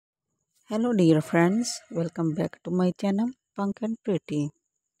Hello dear friends, welcome back to my channel Punk and Pretty.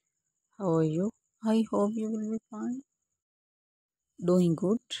 How are you? I hope you will be fine, doing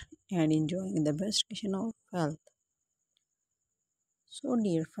good and enjoying the best version of health. So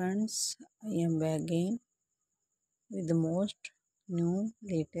dear friends, I am back again with the most new,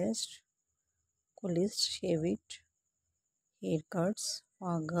 latest, coolest shaved haircuts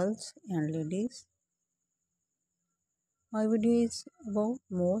for girls and ladies. My video is about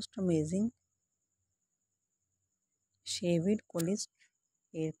most amazing shaved coolest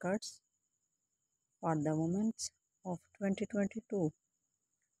haircuts for the moments of 2022.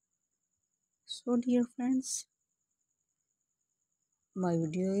 So dear friends, my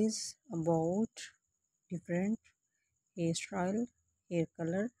video is about different hairstyle, hair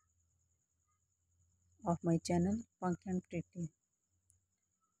color of my channel Punk and Pretty.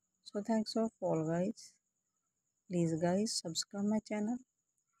 So thanks for all guys. Please guys subscribe my channel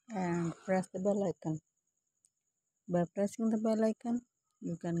and press the bell icon. By pressing the bell icon,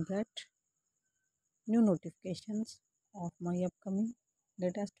 you can get new notifications of my upcoming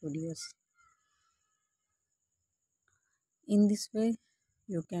latest videos. In this way,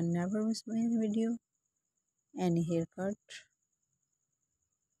 you can never miss my video, any haircut,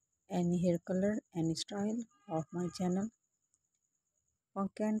 any hair color, any style of my channel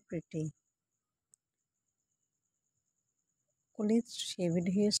Punk and Pretty. Coolest shaved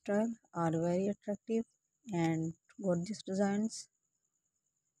hairstyle are very attractive and gorgeous designs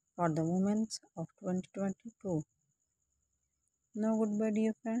for the moments of 2022. Now goodbye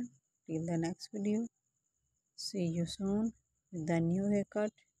dear friend, till the next video. See you soon with the new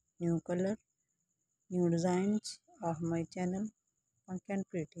haircut, new color, new designs of my channel Punk and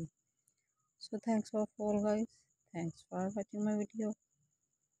Pretty. So thanks for all guys. Thanks for watching my video,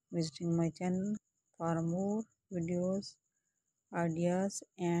 visiting my channel for more videos, ideas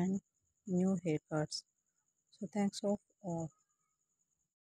and new haircuts. So thanks of all.